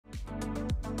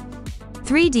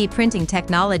3D printing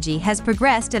technology has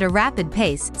progressed at a rapid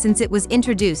pace since it was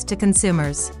introduced to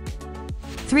consumers.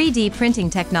 3D printing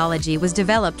technology was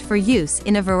developed for use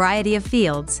in a variety of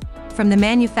fields, from the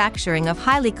manufacturing of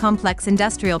highly complex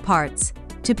industrial parts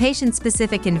to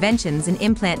patient-specific inventions and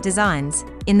implant designs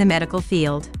in the medical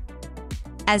field.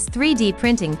 As 3D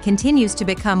printing continues to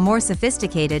become more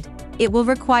sophisticated, it will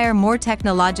require more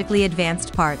technologically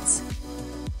advanced parts.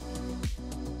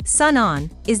 Sunon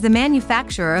is the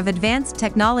manufacturer of advanced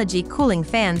technology cooling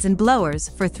fans and blowers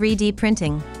for 3D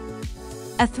printing.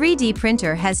 A 3D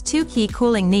printer has two key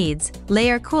cooling needs: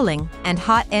 layer cooling and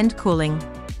hot end cooling.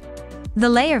 The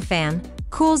layer fan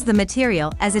cools the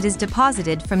material as it is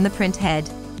deposited from the print head,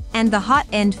 and the hot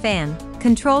end fan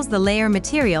controls the layer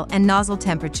material and nozzle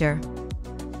temperature.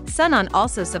 Sunon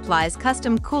also supplies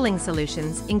custom cooling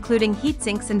solutions including heat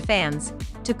sinks and fans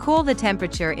to cool the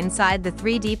temperature inside the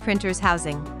 3D printer's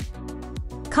housing.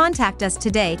 Contact us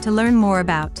today to learn more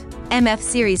about MF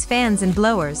series fans and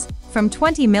blowers from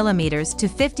 20 mm to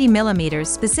 50 mm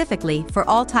specifically for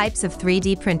all types of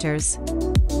 3D printers.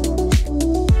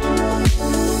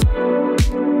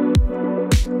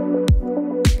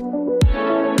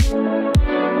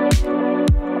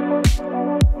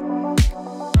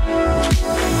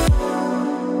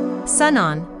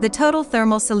 Sunon, the total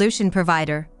thermal solution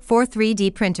provider for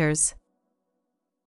 3D printers.